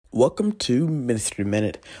Welcome to Ministry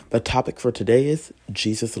Minute. The topic for today is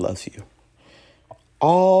Jesus loves you.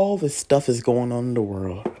 All this stuff is going on in the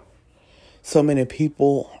world. So many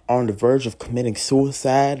people are on the verge of committing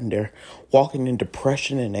suicide and they're walking in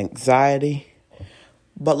depression and anxiety.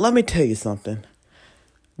 But let me tell you something.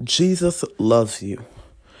 Jesus loves you.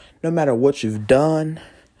 No matter what you've done,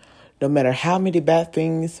 no matter how many bad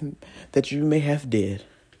things that you may have did,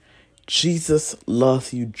 Jesus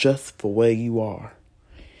loves you just the way you are.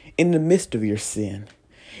 In the midst of your sin,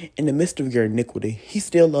 in the midst of your iniquity, he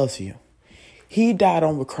still loves you. He died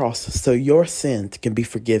on the cross so your sins can be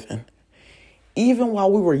forgiven. Even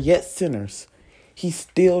while we were yet sinners, he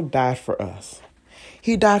still died for us.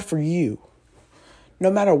 He died for you.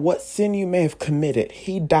 No matter what sin you may have committed,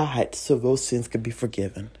 he died so those sins could be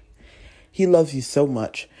forgiven. He loves you so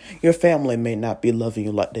much. Your family may not be loving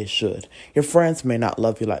you like they should. Your friends may not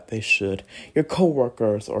love you like they should. Your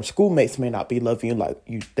coworkers or schoolmates may not be loving you like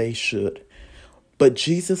they should. But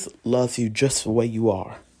Jesus loves you just the way you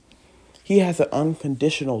are. He has an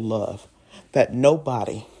unconditional love that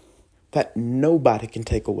nobody can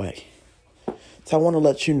take away. So I want to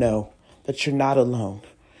let you know that you're not alone.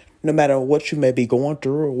 No matter what you may be going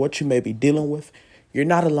through or what you may be dealing with, you're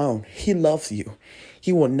not alone. He loves you.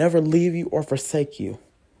 He will never leave you or forsake you.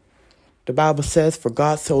 The Bible says, for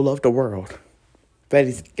God so loved the world, that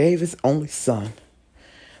he gave his only Son,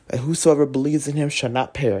 that whosoever believes in him shall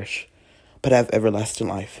not perish, but have everlasting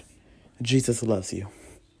life. Jesus loves you.